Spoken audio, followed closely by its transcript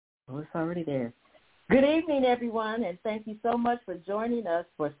Oh, it's already there. Good evening, everyone, and thank you so much for joining us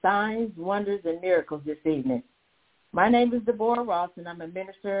for Signs, Wonders, and Miracles this evening. My name is Deborah Ross, and I'm a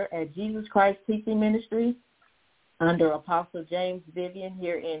minister at Jesus Christ Teaching Ministries under Apostle James Vivian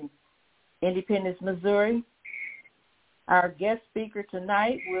here in Independence, Missouri. Our guest speaker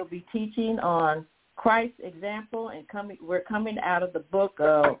tonight will be teaching on Christ's example, and we're coming out of the book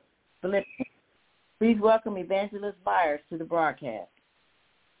of Phillipians. Please welcome Evangelist Byers to the broadcast.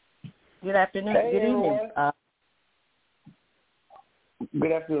 Good afternoon. Hey, good evening.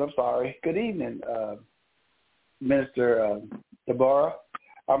 Good afternoon. I'm sorry. Good evening, Minister Deborah.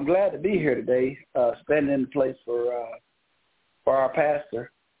 I'm glad to be here today, standing in the place for our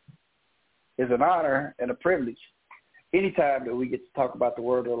pastor. It's an honor and a privilege anytime that we get to talk about the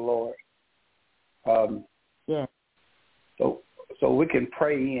word of the Lord. Yeah. So we can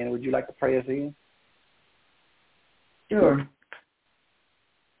pray in. Would you like to pray us in? Sure.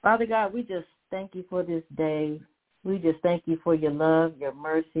 Father God, we just thank you for this day. We just thank you for your love, your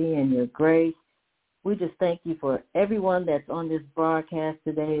mercy, and your grace. We just thank you for everyone that's on this broadcast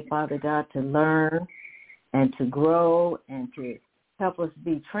today, Father God, to learn and to grow and to help us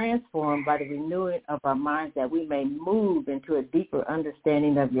be transformed by the renewing of our minds, that we may move into a deeper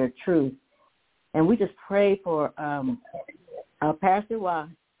understanding of your truth. And we just pray for our pastor while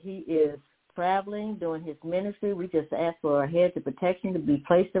he is traveling, doing his ministry. We just ask for a hedge of protection to be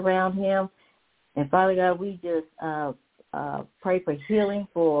placed around him. And Father God, we just pray for healing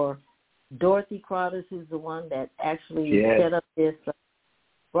for Dorothy Crowders, who's the one that actually set up this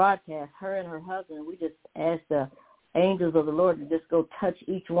broadcast, her and her husband. We just ask the angels of the Lord to just go touch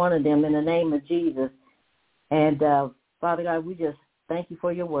each one of them in the name of Jesus. And Father God, we just thank you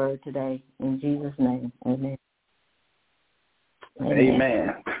for your word today. In Jesus' name, amen.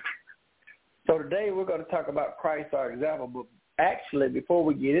 Amen. So today we're going to talk about Christ, our example. But actually, before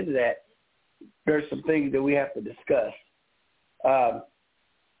we get into that, there's some things that we have to discuss. How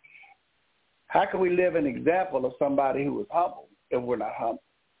can we live an example of somebody who is humble if we're not humble?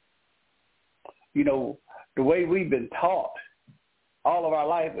 You know, the way we've been taught all of our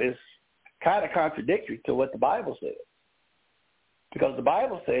life is kind of contradictory to what the Bible says. Because the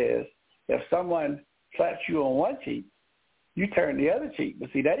Bible says if someone slaps you on one cheek, you turn the other cheek. But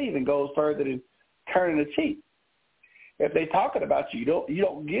see, that even goes further than turning the cheek. If they're talking about you, you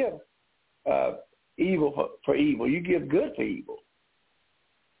don't give evil for evil. You give good for evil.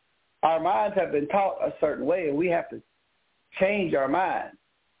 Our minds have been taught a certain way, and we have to change our mind.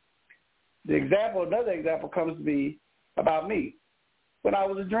 Another example comes to be about me when I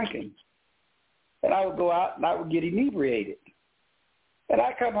was drinking. And I would go out and I would get inebriated. And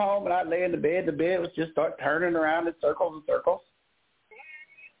I'd come home and I'd lay in the bed. The bed would just start turning around in circles and circles.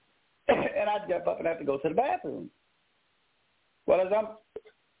 And I'd jump up and have to go to the bathroom. Well, as I'm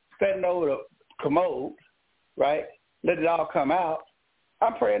standing over the commode, right, let it all come out,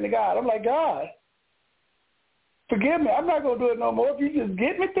 I'm praying to God. I'm like, God, forgive me. I'm not going to do it no more. If you just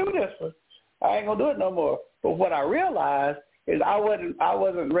get me through this one, I ain't going to do it no more. But what I realized is I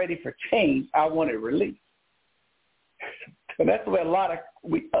wasn't ready for change. I wanted relief. And that's where a lot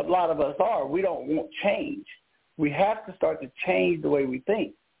of us are. We don't want change. We have to start to change the way we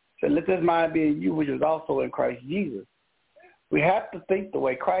think. So let this mind be in you, which is also in Christ Jesus. We have to think the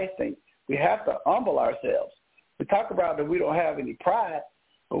way Christ thinks. We have to humble ourselves. We talk about that we don't have any pride,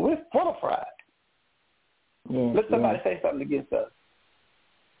 but we're full of pride. Yeah, Let somebody say something against us.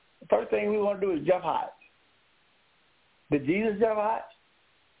 The first thing we want to do is jump high. Did Jesus jump high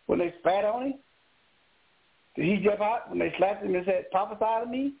when they spat on him? Did he jump out when they slapped him and said, prophesy to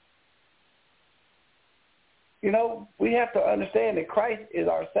me? You know, we have to understand that Christ is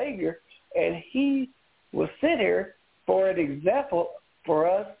our Savior, and he was sent here for an example for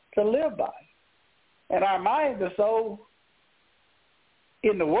us to live by. And our minds are so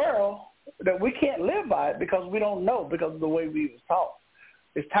in the world that we can't live by it because we don't know, because of the way we was taught.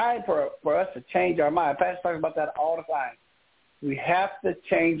 It's time for us to change our mind. Pastor talks about that all the time. We have to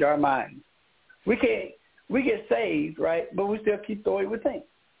change our minds. We get saved, right, but we still keep the way we think.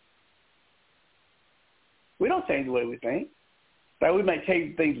 We don't change the way we think. Now, we may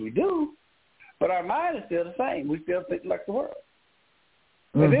change the things we do, but our mind is still the same. We still think like the world.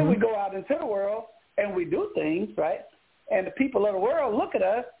 Mm-hmm. And then we go out into the world and we do things, right, and the people of the world look at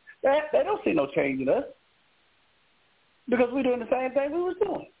us, they don't see no change in us because we're doing the same thing we was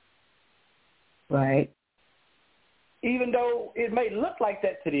doing. Right. Even though it may look like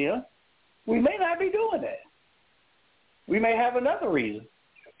that to them, we may not be doing that. We may have another reason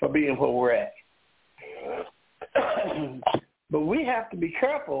for being where we're at. But we have to be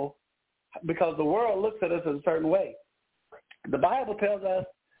careful because the world looks at us in a certain way. The Bible tells us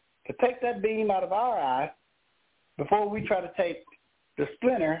to take that beam out of our eye before we try to take the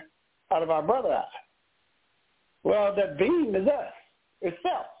splinter out of our brother's eye? Well, that beam is us,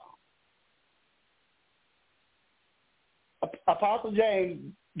 itself. Apostle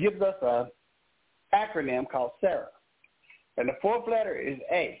James gives us an acronym called SARA, and the fourth letter is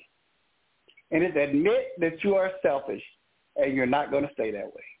A, and it's admit that you are selfish and you're not going to stay that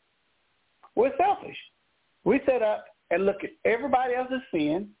way. We're selfish. We set up and look at everybody else's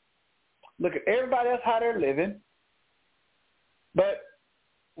sin, look at everybody else how they're living, but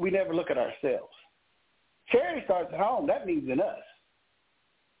we never look at ourselves. Charity starts at home. That means in us.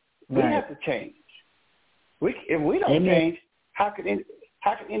 We have to change. If we don't change, how can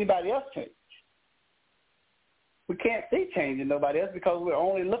anybody else change? We can't see change in nobody else because we're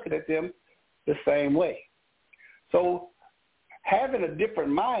only looking at them the same way. So having a different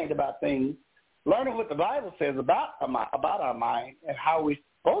mind about things, learning what the Bible says about our mind and how we're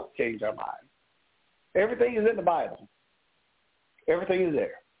supposed to change our mind. Everything is in the Bible. Everything is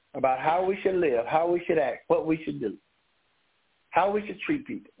there about how we should live, how we should act, what we should do, how we should treat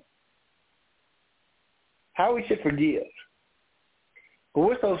people, how we should forgive. But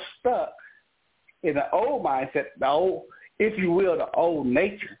we're so stuck in the old mindset, the old, if you will, the old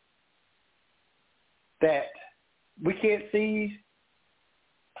nature, that we can't see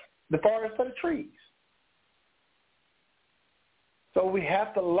the forest for the trees. So we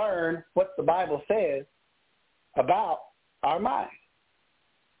have to learn what the Bible says about our mind.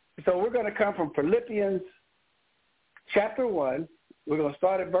 So we're going to come from Philippians chapter 1. We're going to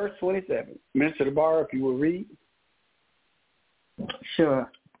start at verse 27. Minister DeBarr, if you will read.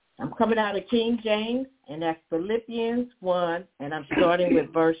 Sure. I'm coming out of King James, and that's Philippians 1, and I'm starting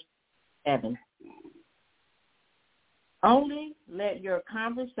with verse 7. Only let your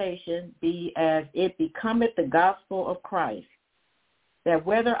conversation be as it becometh the gospel of Christ, that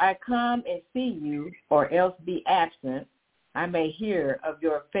whether I come and see you or else be absent, I may hear of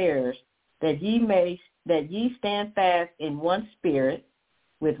your affairs, that ye stand fast in one spirit,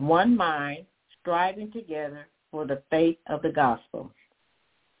 with one mind, striving together for the faith of the gospel.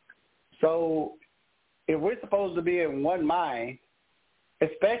 So if we're supposed to be in one mind,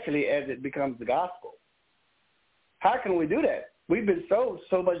 especially as it becomes the gospel, how can we do that? We've been so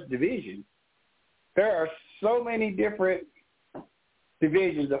much division. There are so many different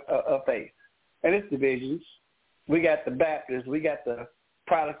divisions of faith. And it's divisions. We got the Baptists, we got the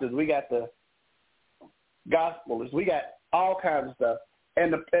Protestants, we got the Gospelists, we got all kinds of stuff.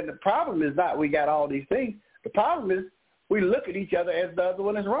 And the problem is not we got all these things. The problem is we look at each other as the other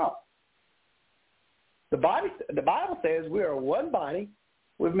one is wrong. The Bible says we are one body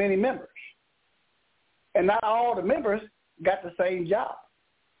with many members. And not all the members got the same job.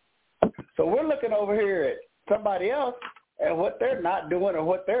 So we're looking over here at somebody else and what they're not doing or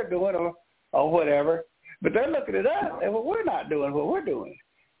what they're doing or whatever. But they're looking at us and what we're not doing, what we're doing.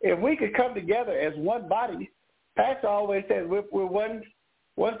 If we could come together as one body, Pastor always says we're one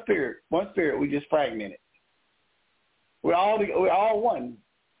spirit. One spirit, we just fragmented. We're all one.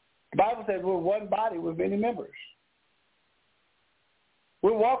 The Bible says we're one body with many members.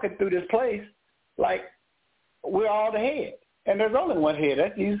 We're walking through this place like we're all the head. And there's only one head,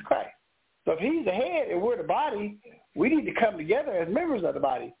 that's Jesus Christ. So if he's the head and we're the body, we need to come together as members of the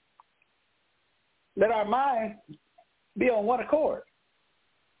body. Let our minds be on one accord.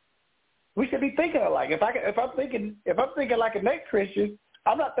 We should be thinking alike. If I'm thinking like a next Christian,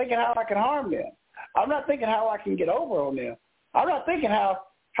 I'm not thinking how I can harm them. I'm not thinking how I can get over on them. I'm not thinking how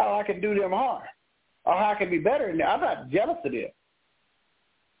I can do them harm or how I can be better than them. I'm not jealous of them.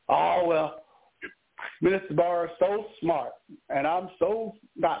 Oh, well, Minister Barr is so smart, and I'm so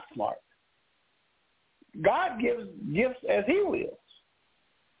not smart. God gives gifts as he wills.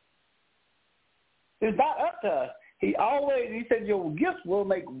 It's not up to us. He said, your gifts will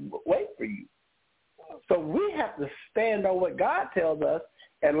make way for you. So we have to stand on what God tells us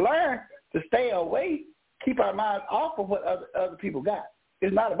and learn to stay away, keep our minds off of what other people got.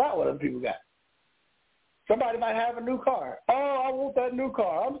 It's not about what other people got. Somebody might have a new car. Oh, I want that new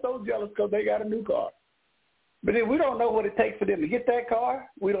car. I'm so jealous because they got a new car. But if we don't know what it takes for them to get that car,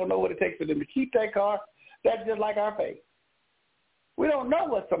 we don't know what it takes for them to keep that car, that's just like our faith. We don't know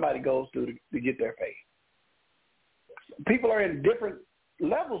what somebody goes through to get their faith. People are in different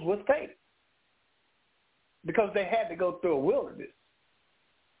levels with faith because they had to go through a wilderness.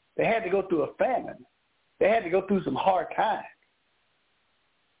 They had to go through a famine. They had to go through some hard times.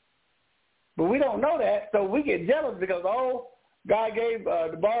 But we don't know that, so we get jealous because, God gave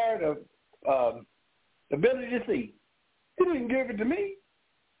the bar the ability to see. He didn't give it to me.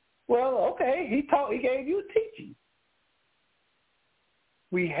 Well, okay, he gave you a teaching.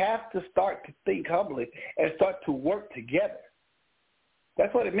 We have to start to think humbly and start to work together.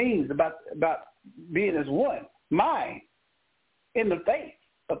 That's what it means about being as one mind in the faith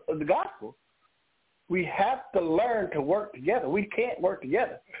of the gospel. We have to learn to work together. We can't work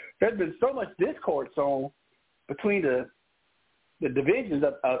together. There's been so much discord between the divisions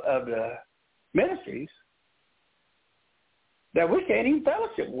of the ministries that we can't even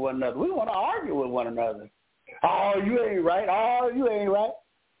fellowship with one another. We want to argue with one another. Oh, you ain't right. Oh, you ain't right.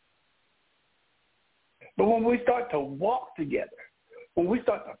 But when we start to walk together, when we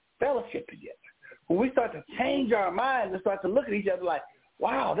start to fellowship together, when we start to change our minds and start to look at each other like,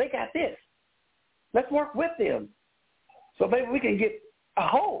 wow, they got this. Let's work with them. So maybe we can get a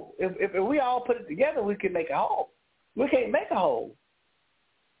whole. If we all put it together, we can make a whole. We can't make a whole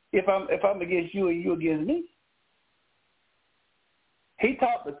if I'm against you and you against me. He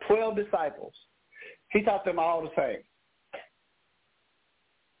taught the 12 disciples. He taught them all the same.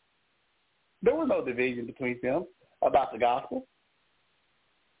 There was no division between them about the gospel.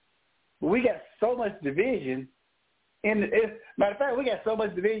 We got so much division. Matter of fact, we got so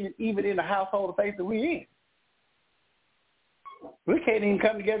much division even in the household of faith that we're in. We can't even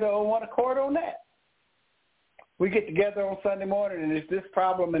come together on one accord on that. We get together on Sunday morning and it's this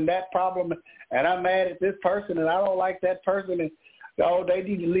problem and that problem, and I'm mad at this person and I don't like that person, and they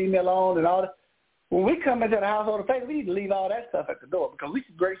need to leave me alone and all that. When we come into the household of faith, we need to leave all that stuff at the door because we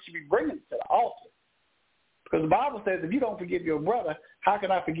should be bringing it to the altar. Because the Bible says if you don't forgive your brother, how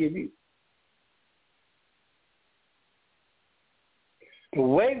can I forgive you? The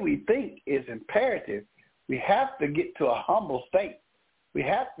way we think is imperative. We have to get to a humble state. We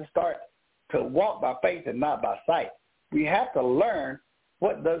have to start to walk by faith and not by sight. We have to learn,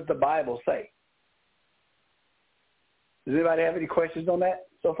 what does the Bible say? Does anybody have any questions on that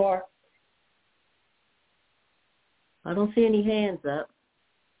so far? I don't see any hands up.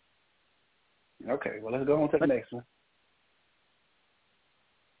 Okay, well, let's go on to the next one.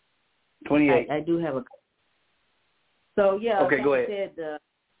 28. I do have a... So, yeah, okay, like go ahead. I said,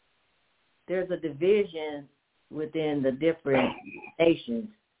 there's a division within the different nations.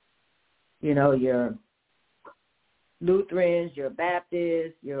 You know, your Lutherans, your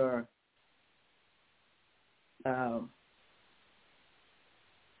Baptists, your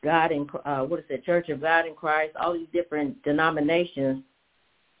Church of God in Christ, all these different denominations.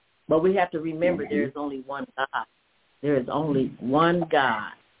 But we have to remember there is only one God. There is only one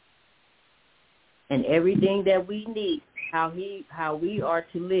God. And everything that we need, how we are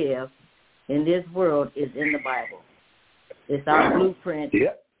to live in this world is in the Bible. It's our blueprint.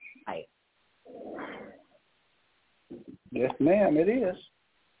 Yep. Right. Yes, ma'am, it is.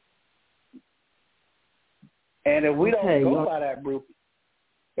 And if we don't go by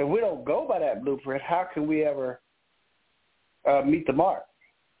that blueprint, how can we ever meet the mark?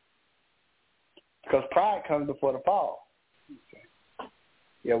 Because pride comes before the fall. Okay.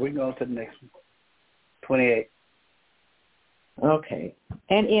 Yeah, we can go on to the next one. 28. Okay.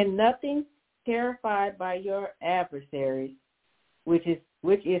 And in nothing terrified by your adversaries, which is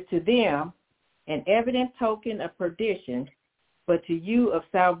to them an evident token of perdition, but to you of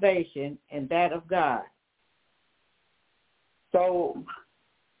salvation and that of God. So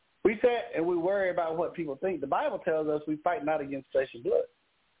we said, and we worry about what people think. The Bible tells us we fight not against flesh and blood,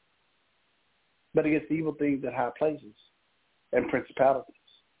 but against evil things in high places and principalities.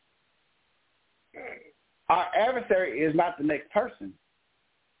 Our adversary is not the next person.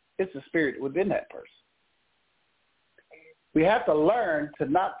 It's the spirit within that person. We have to learn to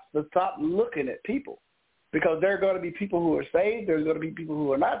stop looking at people, because there are going to be people who are saved. There's going to be people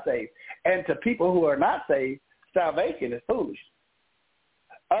who are not saved. And to people who are not saved, salvation is foolishness.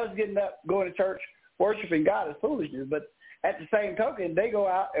 Us getting up, going to church, worshiping God is foolishness. But at the same token, they go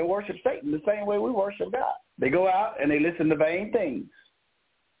out and worship Satan the same way we worship God. They go out and they listen to vain things.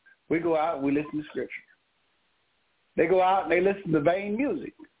 We go out and we listen to Scripture. They go out and they listen to vain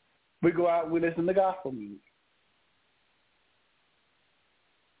music. We go out and we listen to gospel music.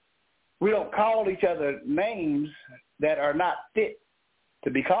 We don't call each other names that are not fit to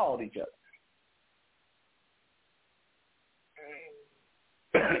be called each other.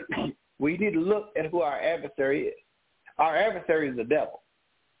 We need to look at who our adversary is. Our adversary is the devil.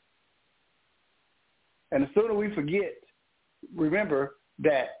 And the sooner we remember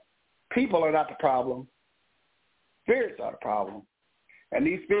that people are not the problem, spirits are the problem. And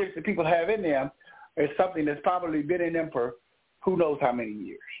these spirits that people have in them is something that's probably been in them for who knows how many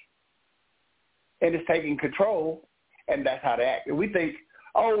years. And it's taking control, and that's how they act. And we think,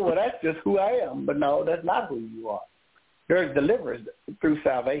 oh, well, that's just who I am. But no, that's not who you are. There's deliverance through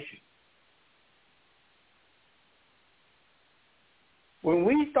salvation. when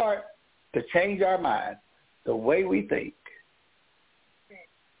we start to change our mind, the way we think,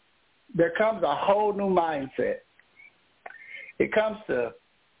 there comes a whole new mindset. It comes to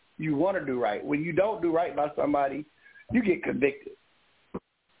you want to do right. When you don't do right by somebody, you get convicted.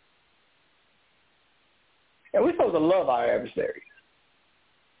 And we're supposed to love our adversaries.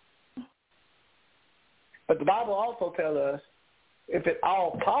 But the Bible also tells us, if at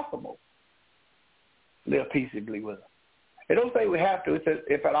all possible, live peaceably with them. It don't say we have to. It says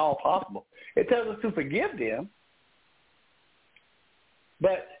if at all possible. It tells us to forgive them,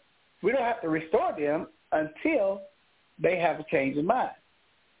 but we don't have to restore them until they have a change in mind.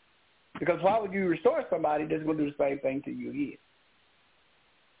 Because why would you restore somebody that's going to do the same thing to you again?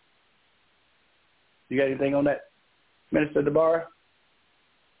 You got anything on that, Minister Deborah?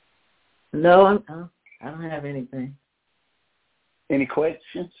 No, I don't have anything. Any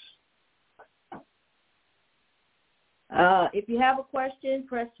questions? If you have a question,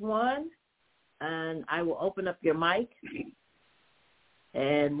 press 1, and I will open up your mic.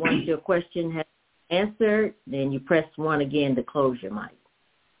 And once your question has been answered, then you press 1 again to close your mic.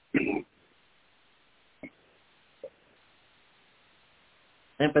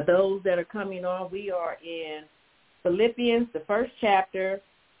 And for those that are coming on, we are in Philippians, the first chapter,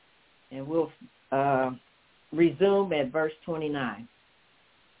 and we'll resume at verse 29.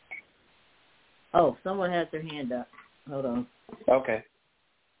 Oh, someone has their hand up. Hold on. Okay.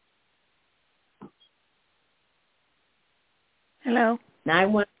 Hello.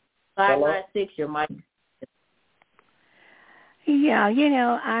 91596, your mic. Yeah, I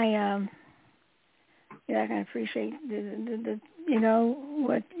can appreciate the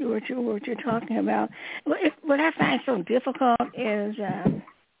what you're talking about. What I find so difficult is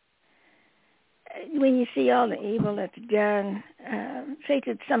when you see all the evil that's done. Say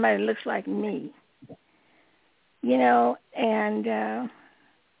that somebody looks like me, and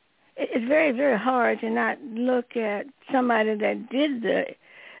it's very, very hard to not look at somebody that did the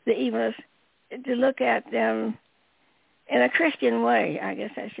evil, to look at them in a Christian way, I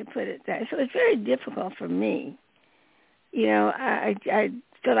guess I should put it that. So it's very difficult for me. I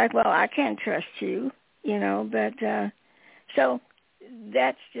feel like, well, I can't trust you, but so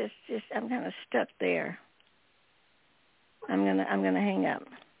that's just I'm kind of stuck there. I'm gonna hang up.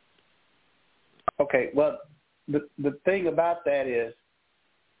 Okay. Well, the thing about that is,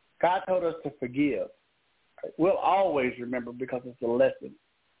 God told us to forgive. We'll always remember because it's a lesson.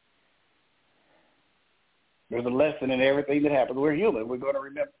 There's a lesson in everything that happens. We're human. We're going to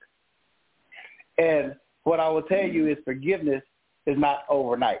remember. And what I will tell you is forgiveness is not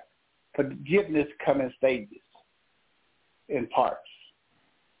overnight. Forgiveness comes in stages, in parts.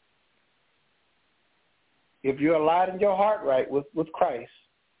 If you're aligned in your heart right with Christ,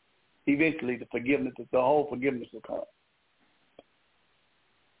 eventually the whole forgiveness will come.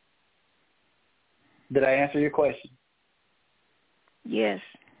 Did I answer your question? Yes.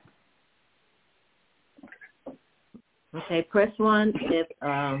 Okay, press 1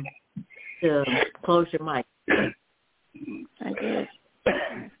 to close your mic. I did.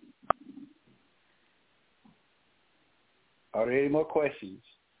 Are there any more questions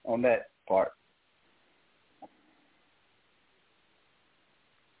on that part?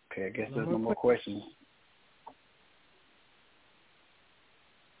 Okay, I guess there's no more questions.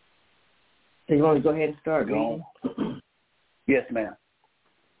 So you want to go ahead and start reading? Yes, ma'am.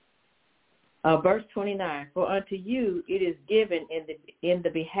 Verse 29, for unto you it is given in the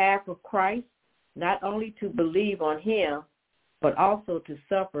behalf of Christ, not only to believe on him, but also to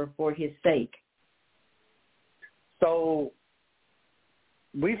suffer for his sake. So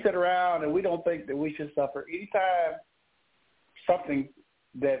we sit around and we don't think that we should suffer. Anytime something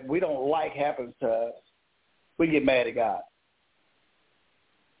that we don't like happens to us, we get mad at God.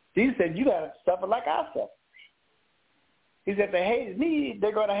 Jesus said, you got to suffer like I suffer. He said, if they hated me,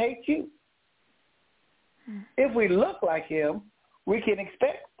 they're going to hate you. If we look like him, we can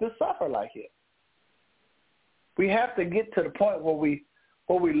expect to suffer like him. We have to get to the point where we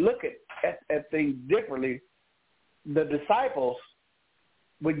look at things differently. The disciples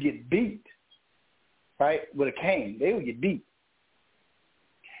would get beat, right, with a cane. They would get beat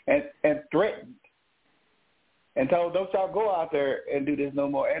and threatened and told, don't y'all go out there and do this no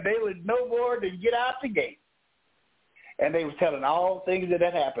more. And they would no more than get out the gate. And they was telling all things that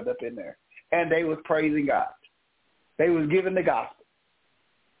had happened up in there. And they was praising God. They was giving the gospel.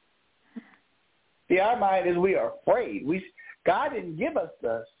 See, our mind is we are afraid. God didn't give us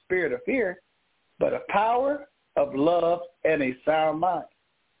the spirit of fear, but a power of love and a sound mind.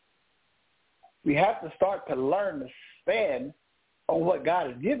 We have to start to learn to stand on what God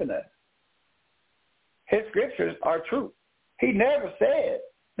has given us. His scriptures are true. He never said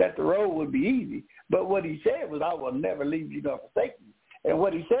that the road would be easy. But what he said was, I will never leave you nor forsake you. And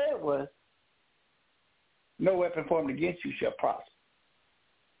what he said was, no weapon formed against you shall prosper.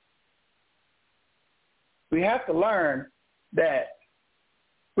 We have to learn that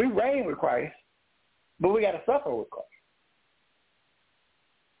we reign with Christ, but we got to suffer with Christ.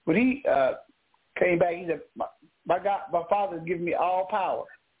 When he came back, he said, my God, my Father has given me all power.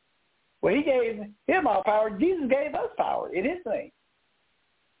 Well, he gave him all power. Jesus gave us power in his name.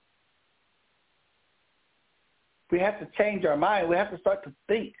 We have to change our mind. We have to start to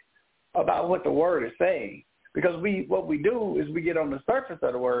think about what the word is saying. Because what we do is we get on the surface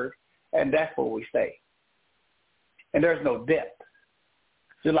of the word, and that's where we stay. And there's no depth.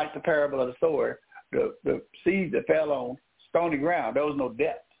 Just like the parable of the sower, the seed that fell on stony ground, there was no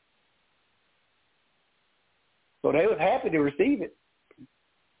depth. So they was happy to receive it,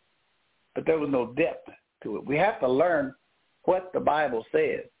 but there was no depth to it. We have to learn what the Bible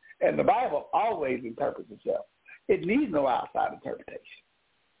says. And the Bible always interprets itself. It needs no outside interpretation.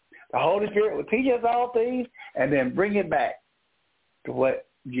 The Holy Spirit will teach us all things and then bring it back to what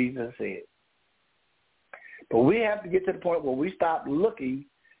Jesus said. But we have to get to the point where we stop looking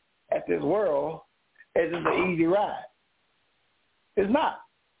at this world as it's an easy ride. It's not.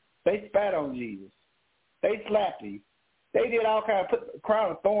 They spat on Jesus. They slapped him. They did all kinds of put a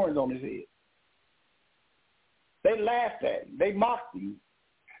crown of thorns on his head. They laughed at him. They mocked him.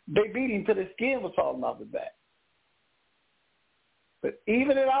 They beat him till his skin was falling off his back. But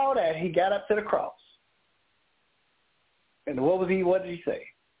even in all that, he got up to the cross. And what did he say?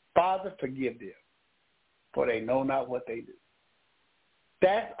 Father, forgive them, for they know not what they do.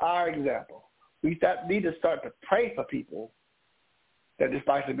 That's our example. We need to start to pray for people that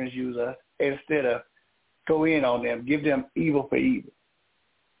despitefully misuse us instead of go in on them, give them evil for evil.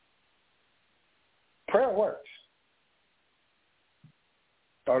 Prayer works.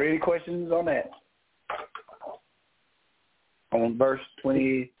 Are there any questions on that? On verse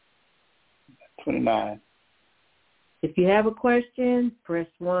 29. If you have a question, press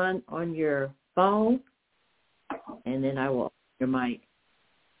 1 on your phone, and then I will open your mic.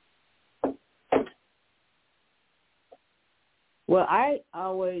 Well, I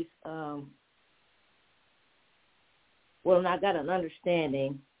always, I got an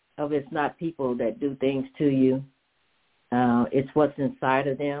understanding of it's not people that do things to you. It's what's inside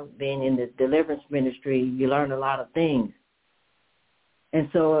of them. Being in the deliverance ministry, you learn a lot of things. And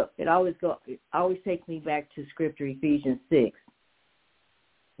so it always takes me back to Scripture, Ephesians 6,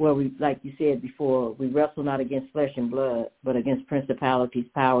 where we, like you said before, we wrestle not against flesh and blood, but against principalities,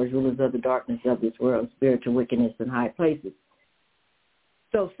 powers, rulers of the darkness of this world, spiritual wickedness in high places.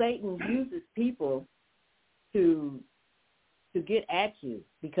 So Satan uses people to get at you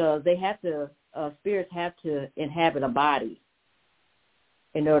because they have to, spirits have to inhabit a body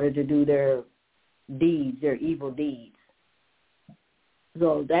in order to do their deeds, their evil deeds.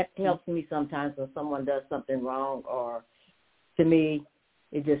 So that helps me sometimes when someone does something wrong, or to me,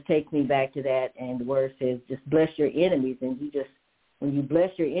 it just takes me back to that. And the word says, just bless your enemies. And when you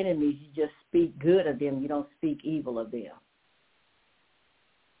bless your enemies, you just speak good of them. You don't speak evil of them.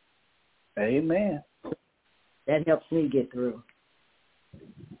 Amen. That helps me get through.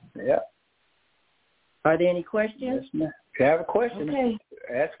 Yeah. Are there any questions? Yes, ma'am. If you have a question, okay,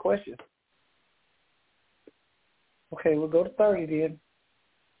 ask a question. Okay, we'll go to 30 then.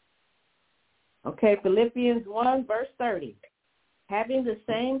 Okay, Philippians 1, verse 30. Having the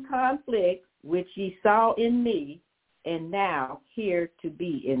same conflict which ye saw in me, and now here to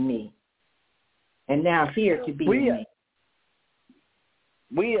be in me. And now here to be in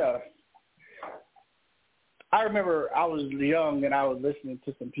me. I remember I was young and I was listening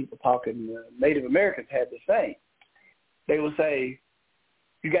to some people talking. Native Americans had this saying. They would say,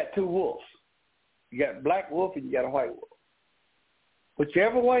 you got two wolves. You got a black wolf and you got a white wolf.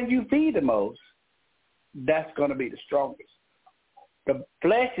 Whichever one you feed the most, that's going to be the strongest. The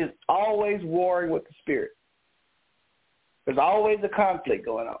flesh is always warring with the spirit. There's always a conflict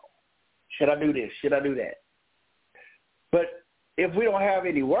going on. Should I do this? Should I do that? But if we don't have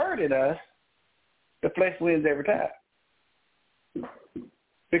any word in us, the flesh wins every time.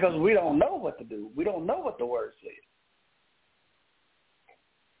 Because we don't know what to do. We don't know what the word says.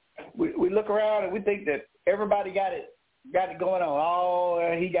 We look around and we think that everybody got it going on.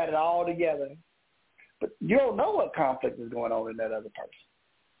 Oh, he got it all together. But you don't know what conflict is going on in that other person.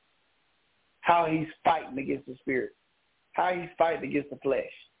 How he's fighting against the spirit. How he's fighting against the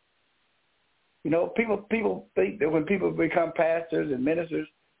flesh. You know, people think that when people become pastors and ministers,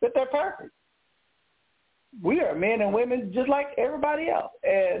 that they're perfect. We are men and women just like everybody else.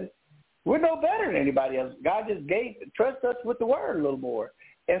 And We're no better than anybody else. God just trust us with the word a little more.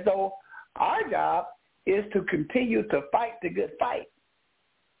 And so our job is to continue to fight the good fight.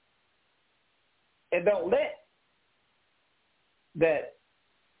 And don't let that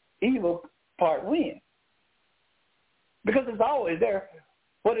evil part win. Because it's always there.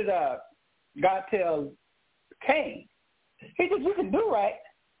 What did God tell Cain? He said, you can do right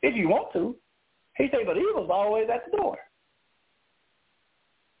if you want to. He said, but evil's always at the door.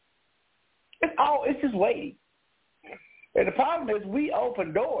 It's just waiting. And the problem is we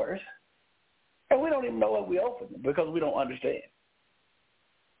open doors, and we don't even know what we open because we don't understand.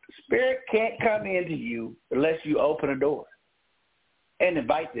 Spirit can't come into you unless you open a door and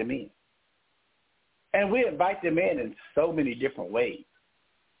invite them in. And we invite them in so many different ways.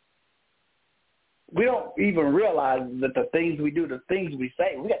 We don't even realize that the things we do, the things we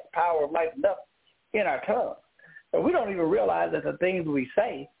say, we got the power of life and death in our tongue. And we don't even realize that the things we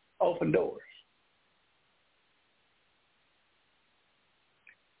say open doors.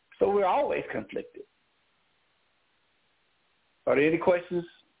 So we're always conflicted. Are there any questions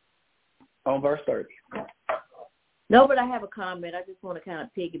on verse 30? No, but I have a comment. I just want to kind of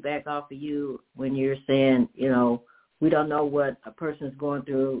piggyback off of you when you're saying, we don't know what a person's going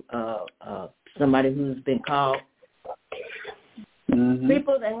through, somebody who's been called. Mm-hmm.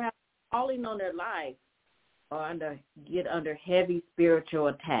 People that have calling on their life get under heavy spiritual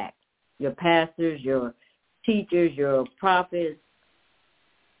attack. Your pastors, your teachers, your prophets,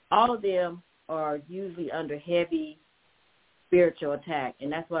 all of them are usually under heavy spiritual attack. And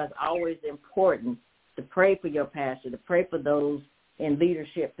that's why it's always important to pray for your pastor, to pray for those in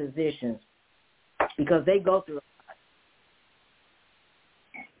leadership positions, because they go through a lot.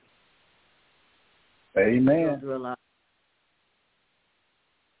 Amen. They go through a lot.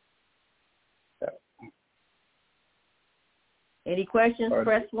 Any questions,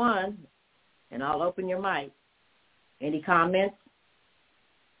 press 1, and I'll open your mic. Any comments?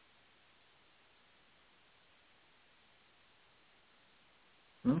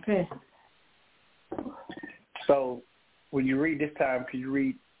 Okay. So when you read this time, can you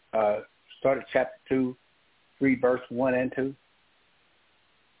read, start at chapter 2, read verse 1 and 2?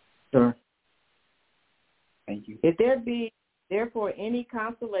 Sure. Thank you. If there be therefore any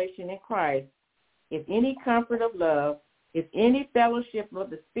consolation in Christ, if any comfort of love, if any fellowship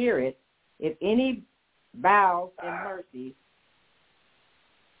of the Spirit, if any vows and mercy,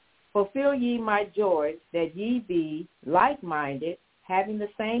 fulfill ye my joy, that ye be like-minded, having the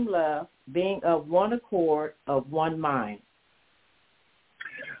same love, being of one accord, of one mind.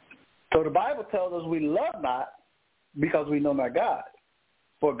 So the Bible tells us we love not because we know not God,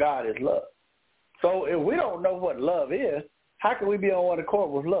 for God is love. So if we don't know what love is, how can we be on one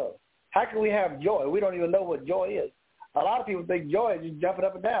accord with love? How can we have joy? We don't even know what joy is. A lot of people think joy is just jumping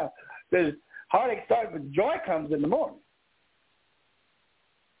up and down. There's heartache starts, but joy comes in the morning.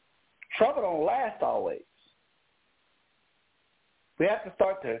 Trouble don't last always. We have to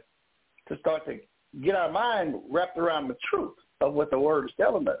start to get our mind wrapped around the truth of what the Word is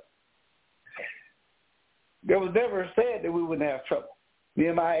telling us. There was never said that we wouldn't have trouble.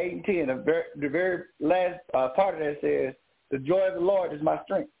 Nehemiah 8 and 10, the very last part of that says, the joy of the Lord is my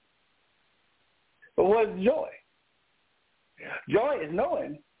strength. But what is joy? Joy is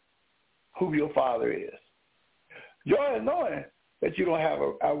knowing who your Father is. Joy is knowing that you don't have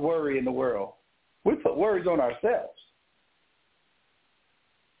a worry in the world. We put worries on ourselves.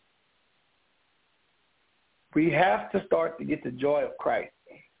 We have to start to get the joy of Christ.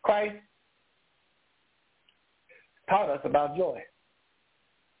 Christ taught us about joy.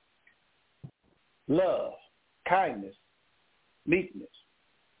 Love, kindness, meekness,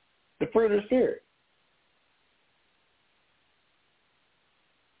 the fruit of the Spirit.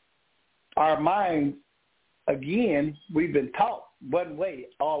 Our minds, again, we've been taught one way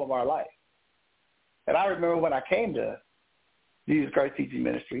all of our life. And I remember when I came to Jesus Christ Teaching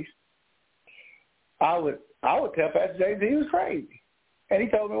Ministries, I would tell Pastor James he was crazy. And he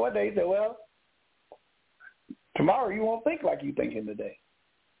told me one day, he said, well, tomorrow you won't think like you thinking today.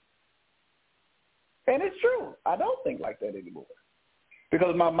 And it's true. I don't think like that anymore.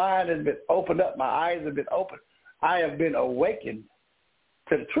 Because my mind has been opened up. My eyes have been opened. I have been awakened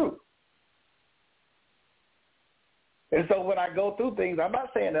to the truth. And so when I go through things, I'm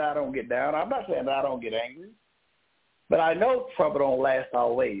not saying that I don't get down. I'm not saying that I don't get angry. But I know trouble don't last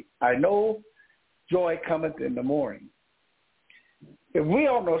always. I know joy cometh in the morning. If we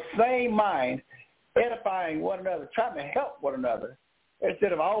on the same mind, edifying one another, trying to help one another,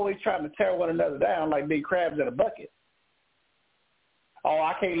 instead of always trying to tear one another down like big crabs in a bucket. Oh,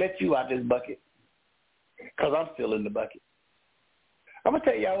 I can't let you out this bucket because I'm still in the bucket. I'm going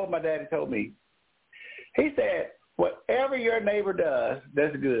to tell y'all what my daddy told me. He said, whatever your neighbor does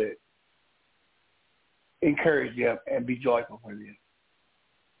that's good, encourage them and be joyful for them.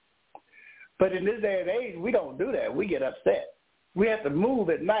 But in this day and age, we don't do that. We get upset. We have to move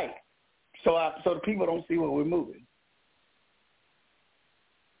at night so the people don't see when we're moving.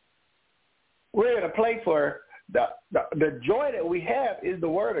 We're in a place where the joy that we have is the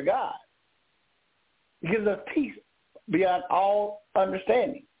Word of God. It gives us peace beyond all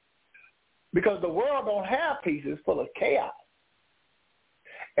understanding. Because the world don't have peace. It's full of chaos.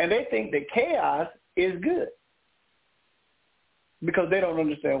 And they think that chaos is good because they don't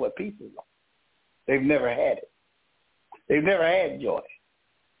understand what peace is. They've never had it. They've never had joy.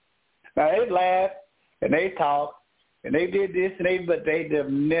 Now, they laugh and they talk and they did this but they have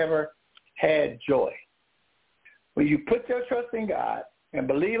never had joy. When you put your trust in God and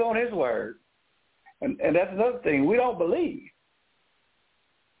believe on his word, and that's another thing, we don't believe.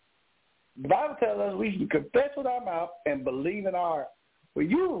 The Bible tells us we should confess with our mouth and believe in our heart. When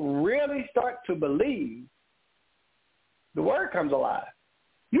you really start to believe, the word comes alive.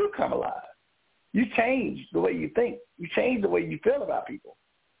 You come alive. You change the way you think. You change the way you feel about people.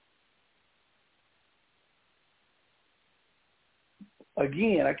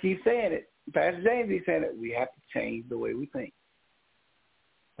 Again, I keep saying it. Pastor James is saying it. We have to change the way we think.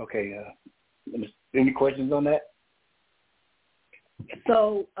 Okay. Any questions on that?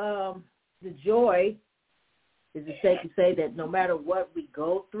 So the joy, is it safe to say that no matter what we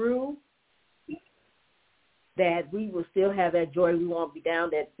go through, that we will still have that joy? We won't be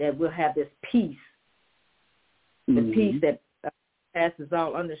down, that we'll have this peace, the peace that passes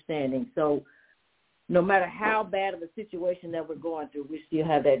all understanding. So no matter how bad of a situation that we're going through, we still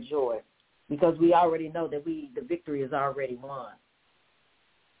have that joy because we already know that the victory is already won.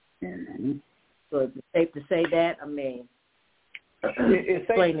 Mm-hmm. So is it safe to say that? I mean, it's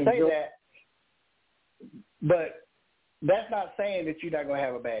safe to say that, but that's not saying that you're not going to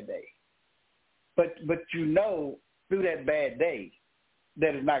have a bad day. But you know through that bad day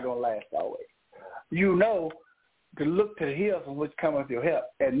that it's not going to last always. You know to look to the hills from which cometh your help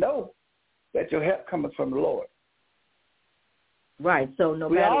and know that your help comes from the Lord. Right. So no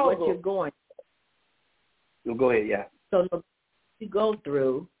matter what you're going through. Go ahead, yeah. So no matter what you go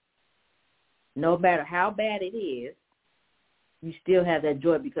through, no matter how bad it is, you still have that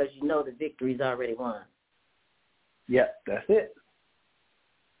joy because you know the victory's already won. Yep, that's it.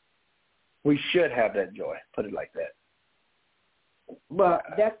 We should have that joy, put it like that. Well,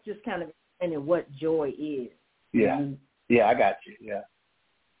 that's just kind of explaining what joy is. Yeah. Mm-hmm. Yeah, I got you, yeah.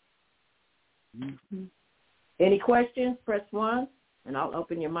 Mm-hmm. Any questions? Press 1, and I'll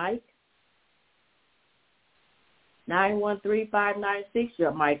open your mic. 913-596,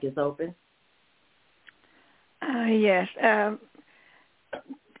 your mic is open. Yes.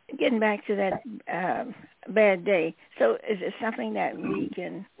 Getting back to that bad day. So is it something that we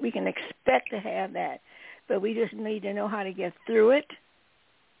can expect to have that, but we just need to know how to get through it?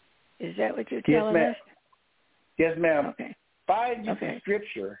 Is that what you're telling us? Yes, ma'am. Okay. Find you some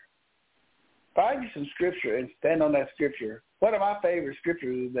scripture. Find you some scripture and stand on that scripture. One of my favorite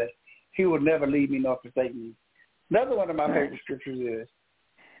scriptures is that he will never leave me nor forsake me. Another one of my favorite scriptures is,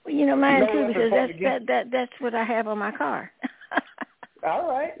 well, you know, mine too, because that's what I have on my car. All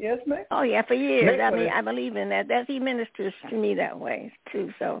right. Yes, ma'am. Oh, yeah, for years. I believe in that. He ministers to me that way,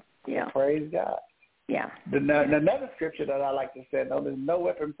 too. So, yeah. Praise God. Yeah. Another scripture that I like to say, there's no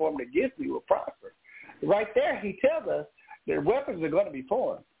weapon formed against me will prosper. Right there, he tells us that weapons are going to be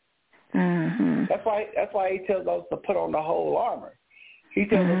formed. Mm-hmm. That's why he tells us to put on the whole armor. He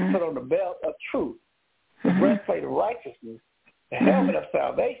tells us to put on the belt of truth, the breastplate of righteousness, the helmet of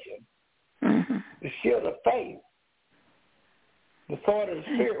salvation, the shield of faith, the sword of the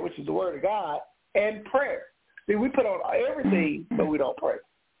Spirit, which is the word of God, and prayer. See, we put on everything, but we don't pray.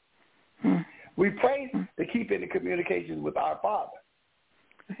 We pray to keep in the communications with our Father.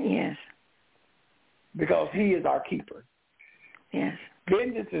 Yes. Because he is our keeper. Yes.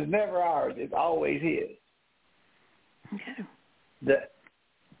 Vengeance is never ours. It's always his. Okay.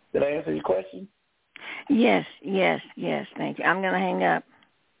 Did I answer your question? Yes. Thank you. I'm going to hang up.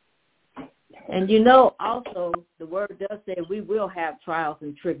 And you know, also, the word does say we will have trials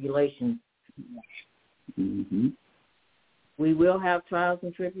and tribulations. Mm-hmm. We will have trials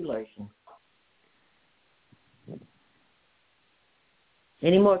and tribulations.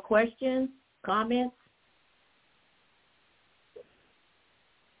 Any more questions, comments?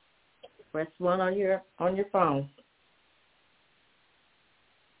 Press 1 on your phone.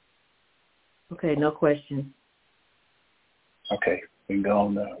 Okay, no questions. Okay, we can go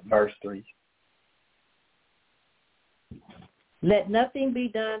on to verse 3. Let nothing be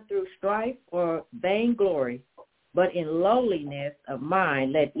done through strife or vainglory, but in lowliness of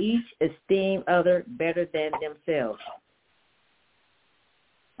mind let each esteem other better than themselves.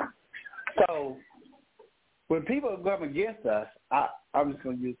 So when people come against us, I'm just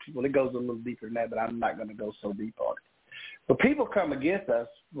going to use people. It goes a little deeper than that, but I'm not going to go so deep on it. But people come against us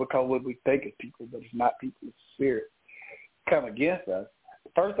because what we think is people, but it's not people, it's spirit, come against us.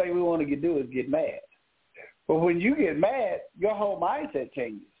 The first thing we want to do is get mad. But when you get mad, your whole mindset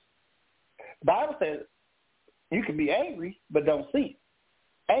changes. The Bible says you can be angry, but don't sin.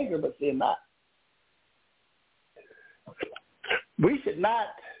 Anger, but sin not. We should not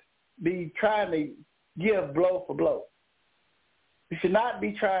be trying to give blow for blow. We should not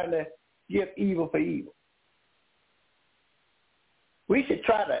be trying to give evil for evil. We should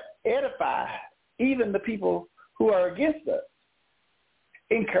try to edify even the people who are against us.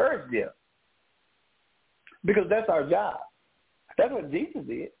 Encourage them. Because that's our job. That's what Jesus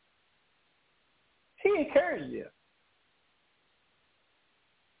did. He encouraged them.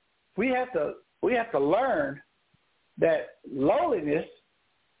 We have to learn that lowliness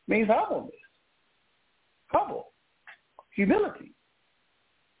means humbleness. Humble. Humility.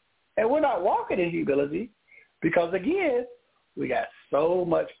 And we're not walking in humility because, again, we got so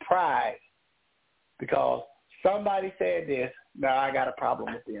much pride because somebody said this, now I got a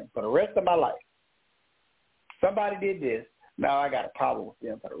problem with them for the rest of my life. Somebody did this, now I got a problem with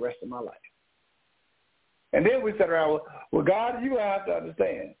them for the rest of my life. And then we sit around, well, God, you have to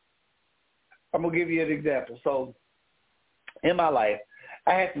understand. I'm going to give you an example. So in my life,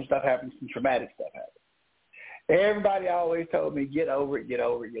 I had some stuff happen, some traumatic stuff happen. Everybody always told me, get over it, get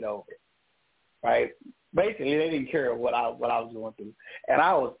over it, get over it. Right? Basically, they didn't care what I was going through. And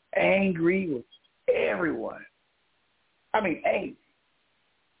I was angry with everyone. I mean, angry.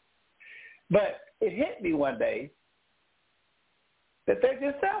 But it hit me one day that they're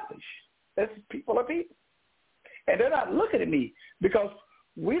just selfish. That's people are people. And they're not looking at me because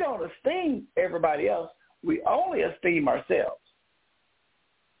we don't esteem everybody else. We only esteem ourselves.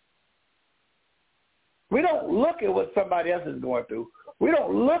 We don't look at what somebody else is going through. We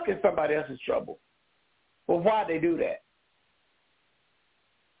don't look at somebody else's trouble. Well, why'd they do that?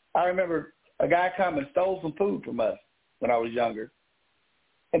 I remember a guy come and stole some food from us when I was younger.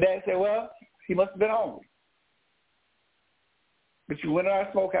 And Dad said, well, he must have been hungry. But you went in our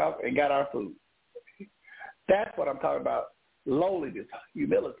smokehouse and got our food. That's what I'm talking about, lowliness,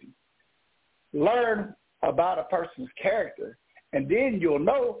 humility. Learn about a person's character, and then you'll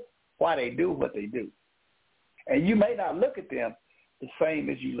know why they do what they do. And you may not look at them the same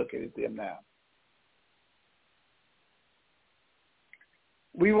as you look at them now.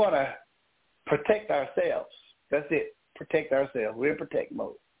 We want to protect ourselves. That's it, protect ourselves. We're in protect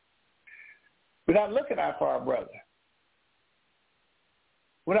mode. We're not looking out for our brother.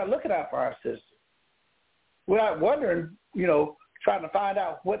 We're not looking out for our sister. We're not wondering, trying to find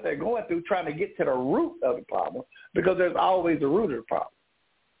out what they're going through, trying to get to the root of the problem, because there's always a root of the problem.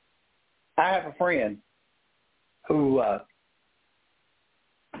 I have a friend who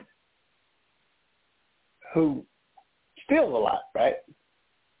steals a lot, right?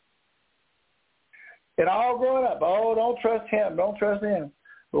 And all growing up, don't trust him, don't trust him.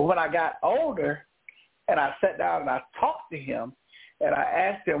 But when I got older and I sat down and I talked to him and I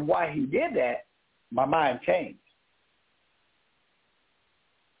asked him why he did that, my mind changed.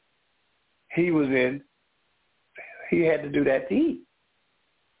 He had to do that to eat.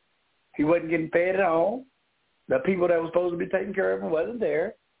 He wasn't getting fed at home. The people that were supposed to be taking care of him wasn't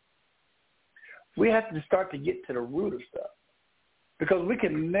there. We have to start to get to the root of stuff because we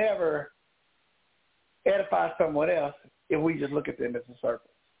can never edify someone else if we just look at them as a surface.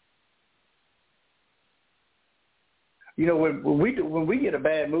 When we get a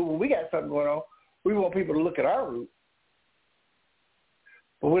bad mood, when we got something going on, we want people to look at our root,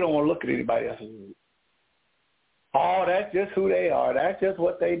 but we don't want to look at anybody else's root. Oh, that's just who they are. That's just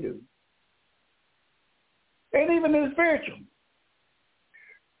what they do. And even in the spiritual,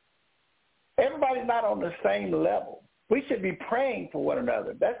 everybody's not on the same level. We should be praying for one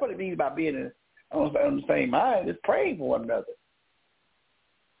another. That's what it means by being on the same mind, is praying for one another.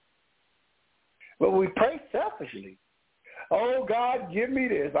 But we pray selfishly. Oh, God, give me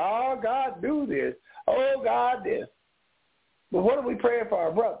this. Oh, God, do this. Oh, God, this. But what are we praying for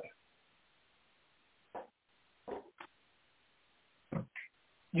our brother?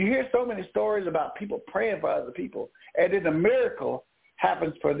 You hear so many stories about people praying for other people, and then a miracle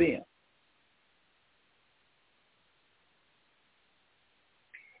happens for them.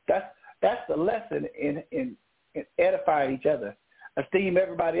 That's the lesson in edifying each other. Esteem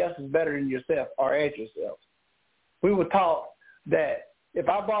everybody else is better than yourself or as yourself. We were taught that if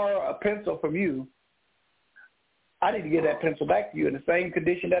I borrow a pencil from you, I need to get that pencil back to you in the same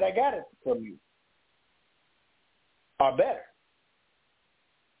condition that I got it from you, or better.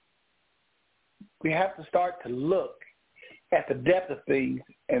 We have to start to look at the depth of things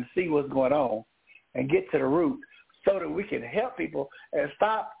and see what's going on and get to the root so that we can help people and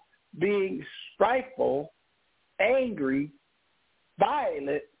stop being spiteful, angry,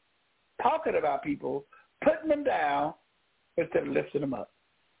 violent, talking about people, putting them down instead of lifting them up.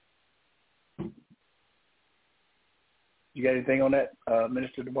 You got anything on that,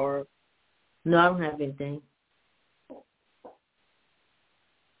 Minister Deborah? No, I don't have anything.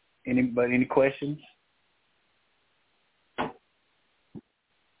 Anybody, any questions?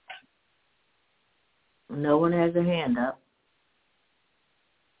 No one has a hand up.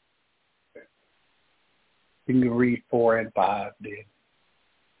 You can read 4 and 5 then.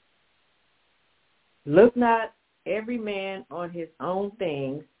 Look not every man on his own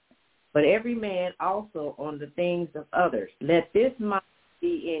things, but every man also on the things of others. Let this mind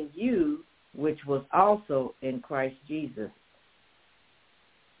be in you, which was also in Christ Jesus.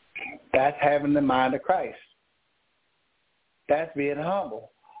 That's having the mind of Christ. That's being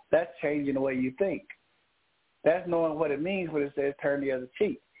humble. That's changing the way you think. That's knowing what it means when it says turn the other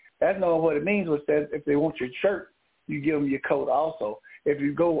cheek. That's knowing what it means when it says if they want your shirt, you give them your coat also. If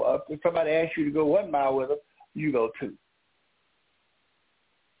you go up, if somebody asks you to go 1 mile with them, you go 2.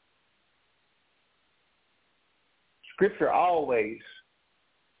 Scripture always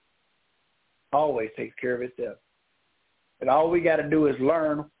takes care of itself. And all we got to do is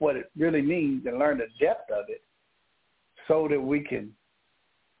learn what it really means and learn the depth of it so that we can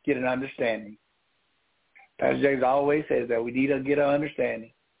get an understanding. Pastor James always says that we need to get an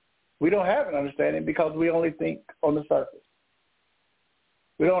understanding. We don't have an understanding because we only think on the surface.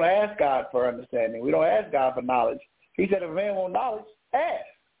 We don't ask God for understanding. We don't ask God for knowledge. He said, if a man wants knowledge, ask.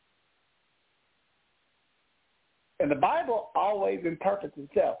 And the Bible always interprets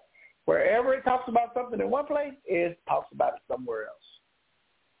itself. Wherever it talks about something in one place, it talks about it somewhere else.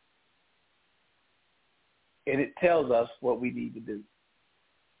 And it tells us what we need to do.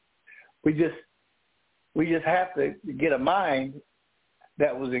 We just have to get a mind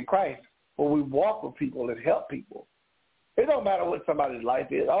that was in Christ where we walk with people and help people. It don't matter what somebody's life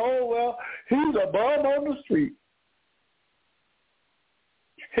is. Oh, well, he's a bum on the street.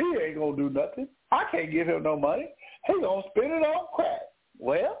 He ain't going to do nothing. I can't give him no money. He's going to spend it on crack.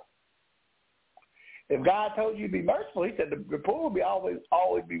 Well, if God told you to be merciful, he said the poor will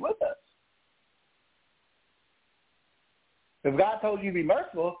always be with us. If God told you to be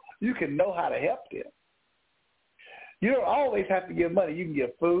merciful, you can know how to help them. You don't always have to give money. You can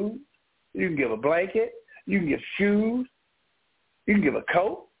give food. You can give a blanket. You can give shoes. You can give a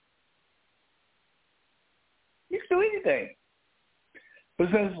coat. You can do anything. But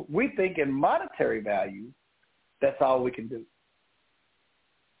since we think in monetary value, that's all we can do.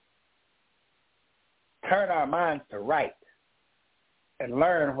 Turn our minds to right and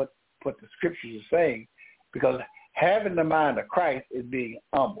learn what the scriptures are saying, because having the mind of Christ is being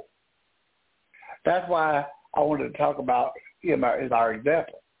humble. That's why I wanted to talk about him as our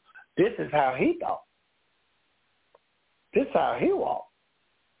example. This is how he thought. This is how he walked.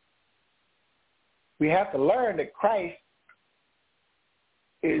 We have to learn that Christ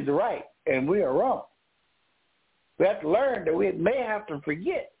is right and we are wrong. We have to learn that we may have to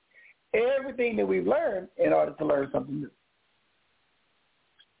forget everything that we've learned in order to learn something new.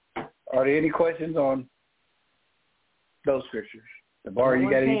 Are there any questions on those scriptures? Deborah, you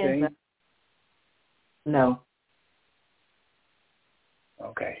got anything? No.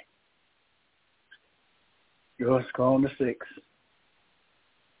 Okay. Let's go on to 6.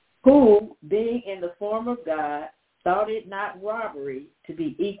 Who, being in the form of God, thought it not robbery to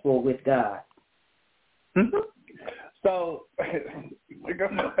be equal with God. Mm-hmm. So, we go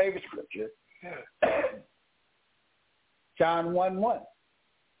to my favorite scripture. John 1:1.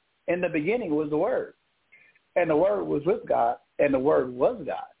 In the beginning was the Word, and the Word was with God, and the Word was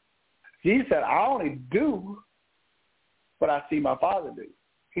God. Jesus said, I only do what I see my Father do.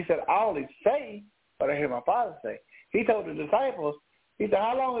 He said, I only say what I hear my Father say. He told the disciples, he said,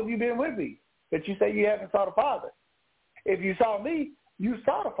 how long have you been with me that you say you haven't saw the Father? If you saw me, you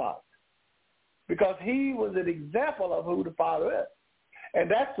saw the Father. Because he was an example of who the Father is. And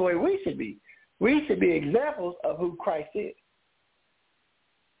that's the way we should be. We should be examples of who Christ is.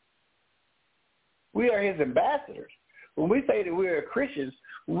 We are his ambassadors. When we say that we're Christians,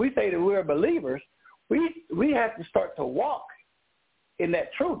 when we say that we're believers, we have to start to walk in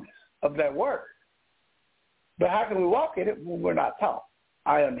that trueness of that word. But how can we walk in it when we're not taught?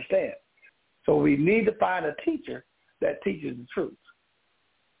 I understand. So we need to find a teacher that teaches the truth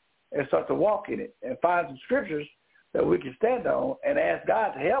and start to walk in it and find some scriptures that we can stand on and ask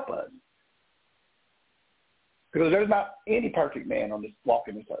God to help us. Because there's not any perfect man on this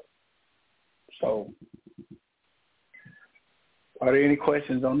walking this earth. So, are there any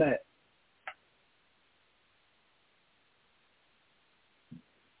questions on that?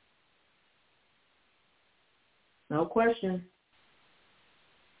 No question.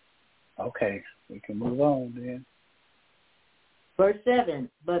 Okay, we can move on then. Verse 7,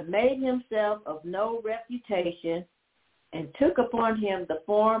 but made himself of no reputation and took upon him the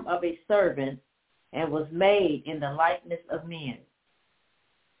form of a servant and was made in the likeness of men.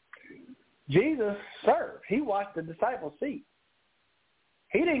 Jesus served. He watched the disciples' feet.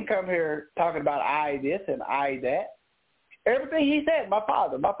 He didn't come here talking about I this and I that. Everything he said, my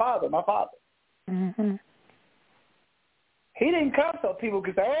Father, my Father, my Father. Mm-hmm. He didn't come so people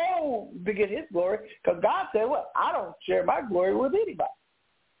could say, oh, to get his glory, because God said, well, I don't share my glory with anybody.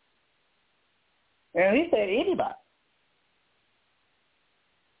 And he said anybody.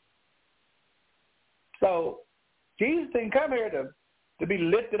 So Jesus didn't come here to be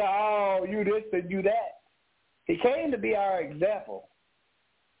lifted up, oh, you this and you that. He came to be our example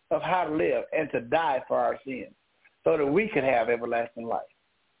of how to live and to die for our sins so that we could have everlasting life.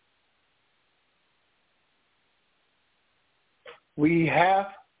 We have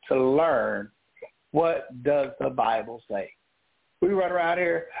to learn, what does the Bible say? We run around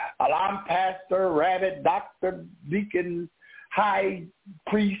here, I'm pastor, rabbit, doctor, deacon, high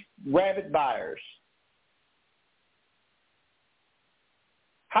priest, rabbit buyers.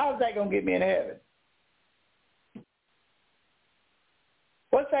 How's that going to get me in heaven?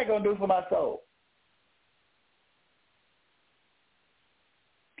 What's that going to do for my soul?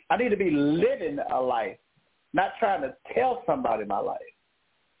 I need to be living a life, not trying to tell somebody my life.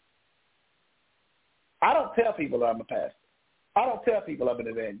 I don't tell people I'm a pastor. I don't tell people I'm an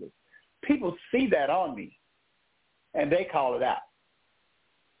evangelist. People see that on me, and they call it out.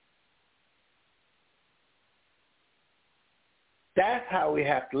 That's how we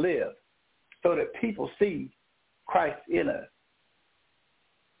have to live, so that people see Christ in us.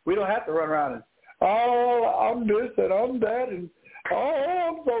 We don't have to run around and, oh, I'm this and I'm that, and oh,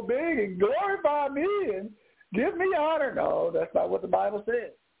 I'm so big, and glorify me and give me honor. No, that's not what the Bible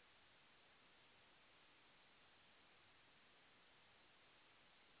says.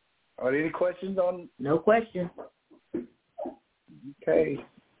 Are there any questions on? No question. Okay.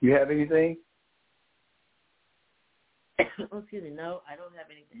 You have anything? Excuse me. No, I don't have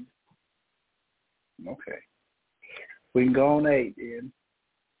anything. Okay. We can go on 8 then.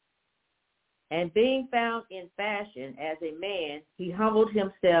 And being found in fashion as a man, he humbled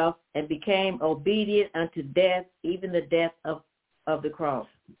himself and became obedient unto death, even the death of the cross.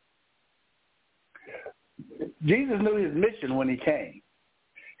 Jesus knew his mission when he came.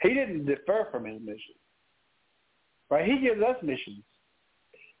 He didn't defer from his mission. Right? He gives us missions.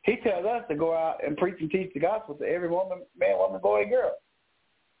 He tells us to go out and preach and teach the gospel to every woman, man, woman, boy, and girl.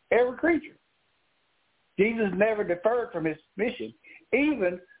 Every creature. Jesus never deferred from his mission,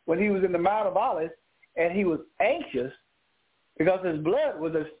 even when he was in the Mount of Olives and he was anxious because his blood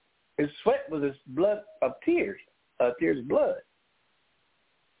was his sweat was his blood of tears of blood.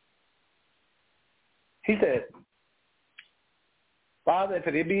 He said, Father, if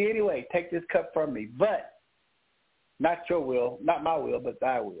it be any way, take this cup from me, but not your will, not my will, but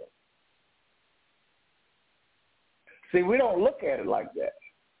thy will. See, we don't look at it like that.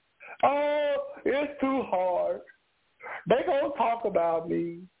 Oh, it's too hard. They're going to talk about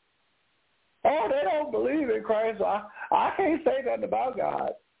me. Oh, they don't believe in Christ. So I can't say nothing about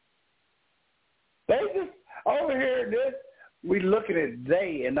God. They just, over here in this, we looking at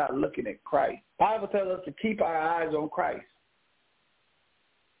they and not looking at Christ. The Bible tells us to keep our eyes on Christ.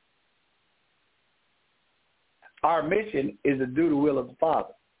 Our mission is to do the will of the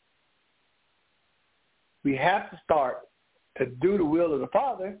Father. We have to start to do the will of the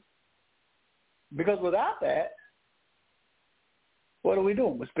Father, because without that, what are we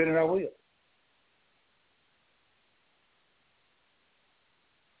doing? We're spinning our wheels.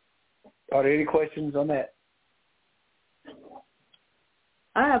 Are there any questions on that?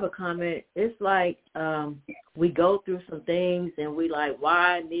 I have a comment. It's like we go through some things and we like,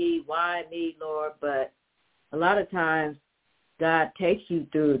 why me, Lord? But a lot of times God takes you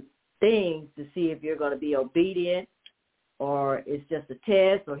through things to see if you're going to be obedient, or it's just a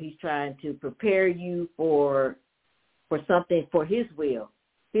test, or he's trying to prepare you for something, for his will,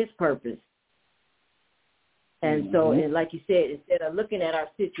 his purpose. And so, and like you said, instead of looking at our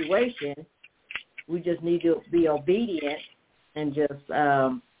situation, we just need to be obedient and just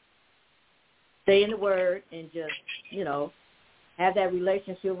stay in the Word and just, have that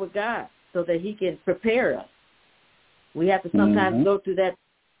relationship with God so that he can prepare us. We have to sometimes go through that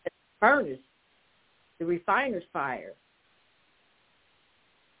furnace, the refiner's fire.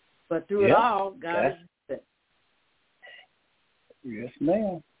 But through it all, God is good. Yes,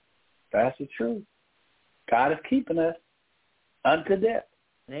 ma'am. That's the truth. God is keeping us unto death.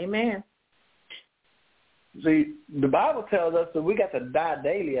 Amen. See, the Bible tells us that we got to die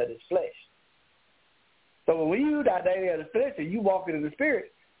daily of this flesh. So when you die daily of the flesh and you walk into the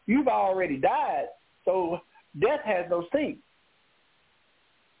Spirit, you've already died. So death has no sting.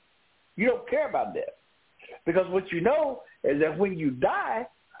 You don't care about death. Because what you know is that when you die,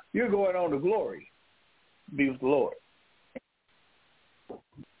 you're going on to glory, be with the Lord.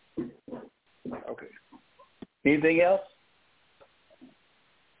 Okay. Anything else?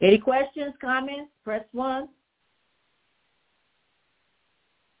 Any questions, comments? Press 1.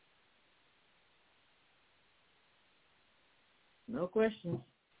 No questions.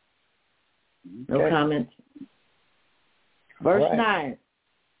 Okay. No comments. Verse 9.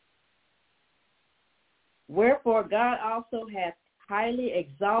 Wherefore God also hath highly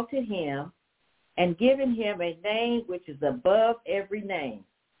exalted him and given him a name which is above every name.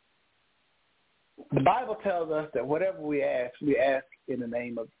 The Bible tells us that whatever we ask in the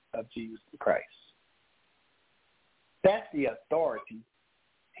name of Jesus Christ. That's the authority.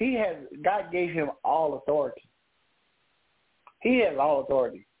 God gave him all authority. He has all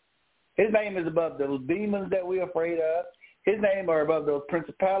authority. His name is above those demons that we're afraid of. His name are above those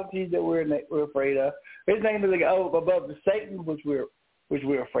principalities that we're afraid of. His name is above the Satan which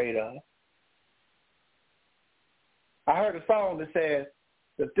we're afraid of. I heard a song that says,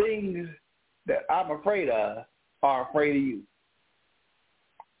 "The things that I'm afraid of are afraid of you."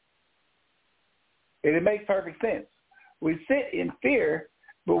 And it makes perfect sense. We sit in fear,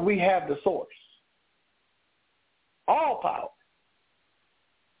 but we have the source. All power.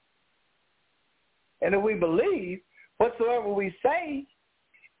 And if we believe whatsoever we say,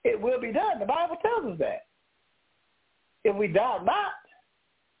 it will be done. The Bible tells us that. If we doubt not.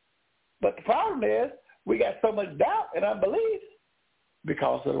 But the problem is we got so much doubt and unbelief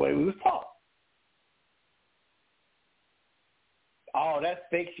because of the way we was taught. Oh, that's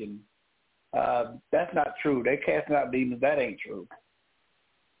fiction. That's not true. They casting out demons. That ain't true.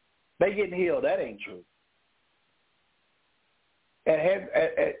 They getting healed. That ain't true.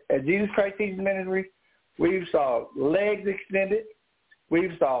 At Jesus Christ Teaching Ministry, we saw legs extended. We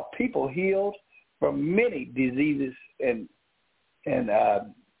saw people healed from many diseases and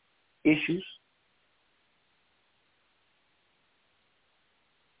issues.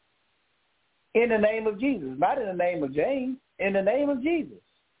 In the name of Jesus, not in the name of James, in the name of Jesus.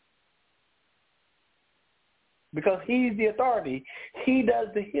 Because he's the authority. He does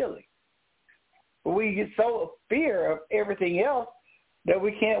the healing. But we get so fear of everything else that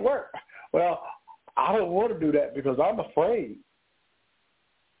we can't work. Well, I don't want to do that because I'm afraid.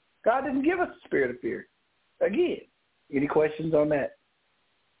 God didn't give us a spirit of fear. Again, any questions on that?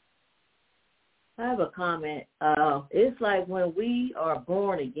 I have a comment. It's like when we are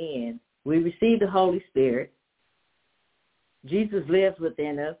born again, we receive the Holy Spirit. Jesus lives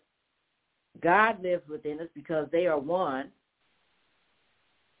within us. God lives within us because they are one.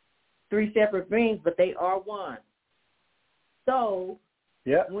 3 separate beings, but they are one. So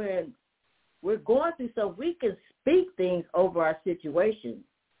when we're going through, so we can speak things over our situation.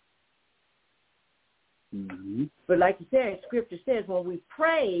 Mm-hmm. But like you said, Scripture says when we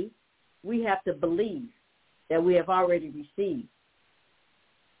pray, we have to believe that we have already received.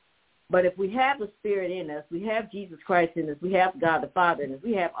 But if we have the Spirit in us, we have Jesus Christ in us, we have God the Father in us,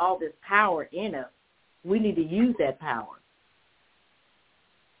 we have all this power in us, we need to use that power.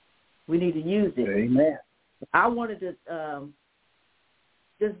 We need to use it. Amen. I wanted to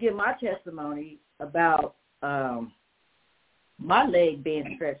just give my testimony about my leg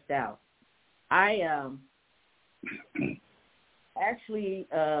being stretched out. I actually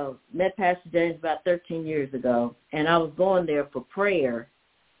met Pastor James about 13 years ago, and I was going there for prayer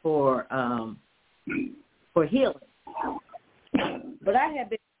for healing. But I had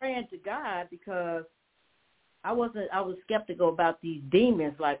been praying to God because I was skeptical about these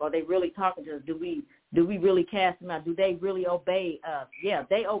demons. Like, are they really talking to us? Do we really cast them out? Do they really obey us? Yeah,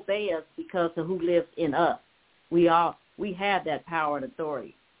 they obey us because of who lives in us. We have that power and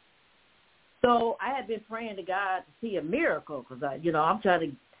authority. So I had been praying to God to see a miracle because I'm trying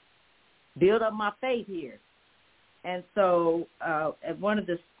to build up my faith here. And so at one of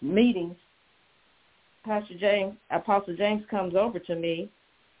the meetings, Apostle James comes over to me,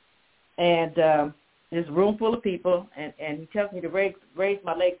 and There's a room full of people, and he tells me to raise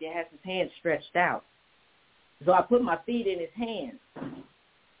my legs and has his hands stretched out. So I put my feet in his hands,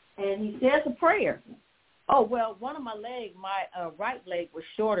 and he says a prayer. Oh, well, one of my legs, my right leg was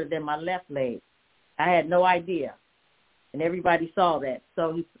shorter than my left leg. I had no idea, and everybody saw that.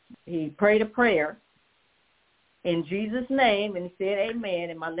 So he prayed a prayer in Jesus' name, and he said amen,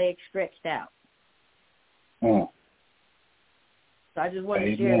 and my leg stretched out. So I just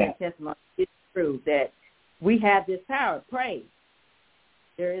wanted to share that testimony. It's true that we have this power. Pray.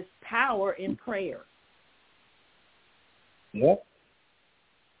 There is power in prayer. Yep.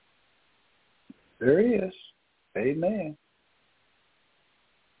 There is. Amen.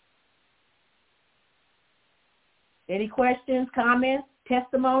 Any questions, comments,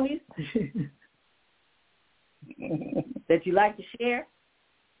 testimonies that you'd like to share?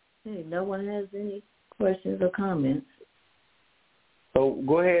 Hey, no one has any questions or comments. So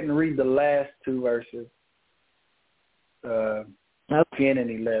go ahead and read the last two verses, 10 and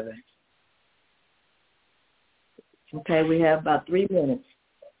 11. Okay, we have about 3 minutes.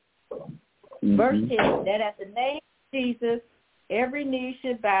 Verse 10, that at the name of Jesus, every knee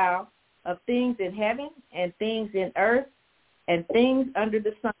should bow of things in heaven and things in earth and things under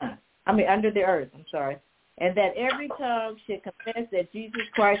the earth, and that every tongue should confess that Jesus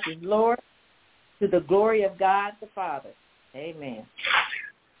Christ is Lord to the glory of God the Father. Amen.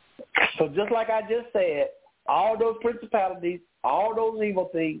 So just like I just said, all those principalities, all those evil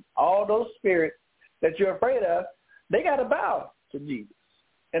things, all those spirits that you're afraid of, they got to bow to Jesus.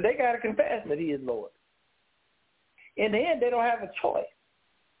 And they got to confess that he is Lord. In the end, they don't have a choice.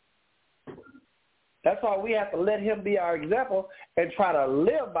 That's why we have to let him be our example and try to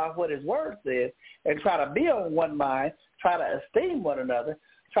live by what his word says and try to be on one mind, try to esteem one another,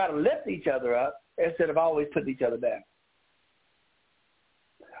 try to lift each other up instead of always putting each other down.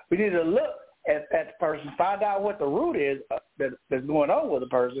 We need to look at the person, find out what the root is that's going on with the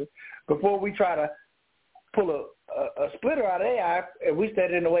person before we try to pull a splitter out of their eye and we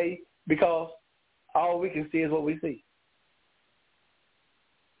stand in the way because all we can see is what we see.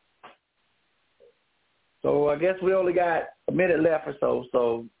 So I guess we only got a minute left or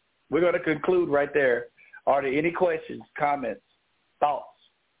so we're going to conclude right there. Are there any questions, comments, thoughts,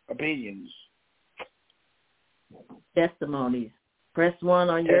 opinions? Testimonies. Press 1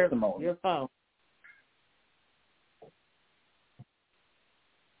 on your phone.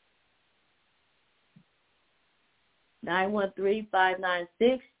 Nine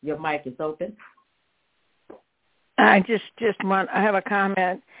 913-596. Your mic is open. I have a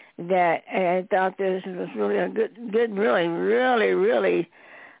comment that I thought this was really a good, really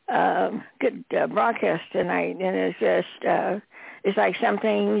good broadcast tonight, and it's just it's like some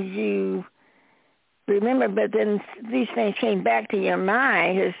things you remember, but then these things came back to your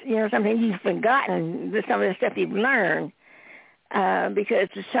mind. It's, something you've forgotten, some of the stuff you've learned, because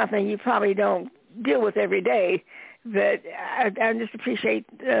it's something you probably don't deal with every day. But I just appreciate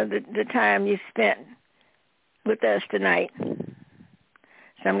the time you spent with us tonight.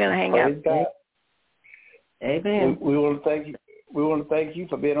 So I'm going to hang up. Amen. We want to thank you. We want to thank you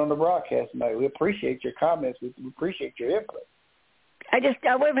for being on the broadcast tonight. We appreciate your comments. We appreciate your input. I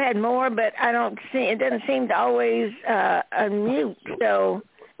would have had more, but it doesn't seem to always unmute. So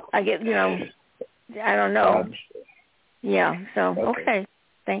I get, I don't know. Yeah. So, okay.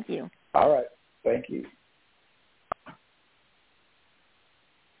 Thank you. All right. Thank you.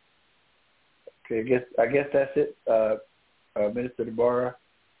 Okay, I guess that's it. Minister Deborah,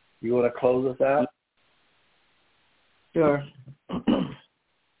 you want to close us out? Sure.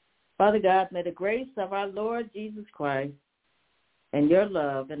 Father God, may the grace of our Lord Jesus Christ and your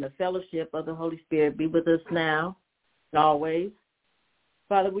love and the fellowship of the Holy Spirit be with us now and always.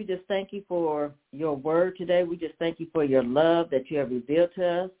 Father, we just thank you for your word today. We just thank you for your love that you have revealed to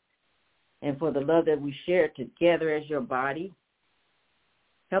us and for the love that we share together as your body.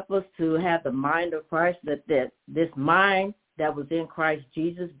 Help us to have the mind of Christ, that this mind that was in Christ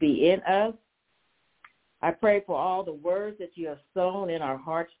Jesus be in us. I pray for all the words that you have sown in our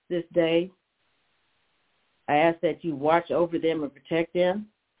hearts this day. I ask that you watch over them and protect them.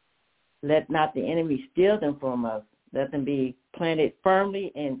 Let not the enemy steal them from us. Let them be planted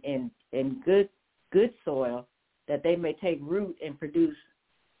firmly in good soil, that they may take root and produce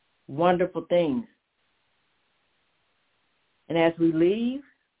wonderful things. And as we leave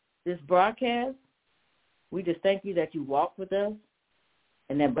this broadcast, we just thank you that you walk with us,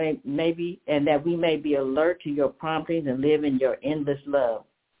 and that we may be alert to your promptings and live in your endless love.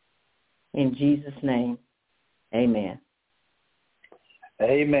 In Jesus' name, amen.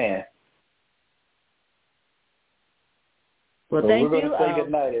 Amen. Well, thank you. We're going to say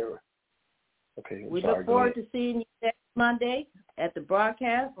good night, everyone. Okay. We look forward to seeing you next Monday at the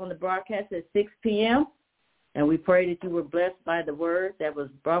broadcast, at 6 p.m. And we pray that you were blessed by the word that was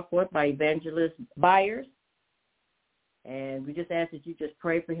brought forth by Evangelist Byers. And we just ask that you just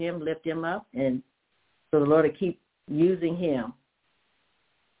pray for him, lift him up, and so the Lord will keep using him.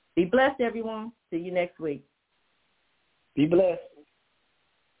 Be blessed, everyone. See you next week. Be blessed.